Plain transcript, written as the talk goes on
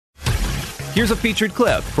Here's a featured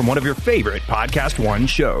clip from one of your favorite Podcast One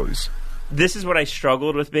shows. This is what I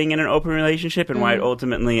struggled with being in an open relationship, and why it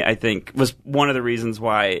ultimately, I think, was one of the reasons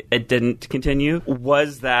why it didn't continue,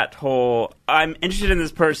 was that whole, I'm interested in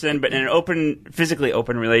this person, but in an physically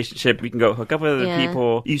open relationship, we can go hook up with other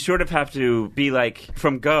people. You sort of have to be like,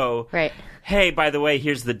 from go, right. Hey, by the way,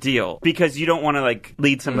 here's the deal. Because you don't want to, like,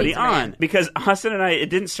 lead somebody on. Because Hassan and I, it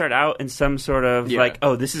didn't start out in some sort of, like,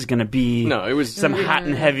 oh, this is going to be it was some hot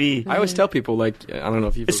and heavy. I always tell people, like, I don't know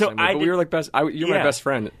if you've but we were like you're my best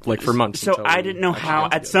friend, like, for months. So I didn't know how,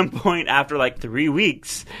 at some point after, like, 3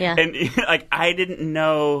 weeks, and, like, I didn't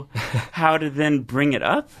know how to then bring it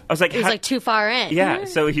up. I was like... It was, like, too far in. Yeah,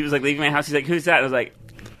 so he was, like, leaving my house. He's like, who's that? I was like,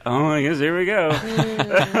 oh, I guess here we go.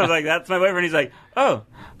 I was like, that's my boyfriend. He's like, oh...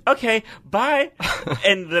 okay, bye.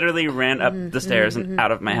 And literally ran up the stairs and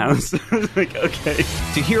out of my house. I was like, okay.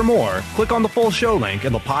 To hear more, click on the full show link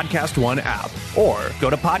in the Podcast One app or go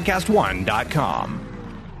to podcastone.com.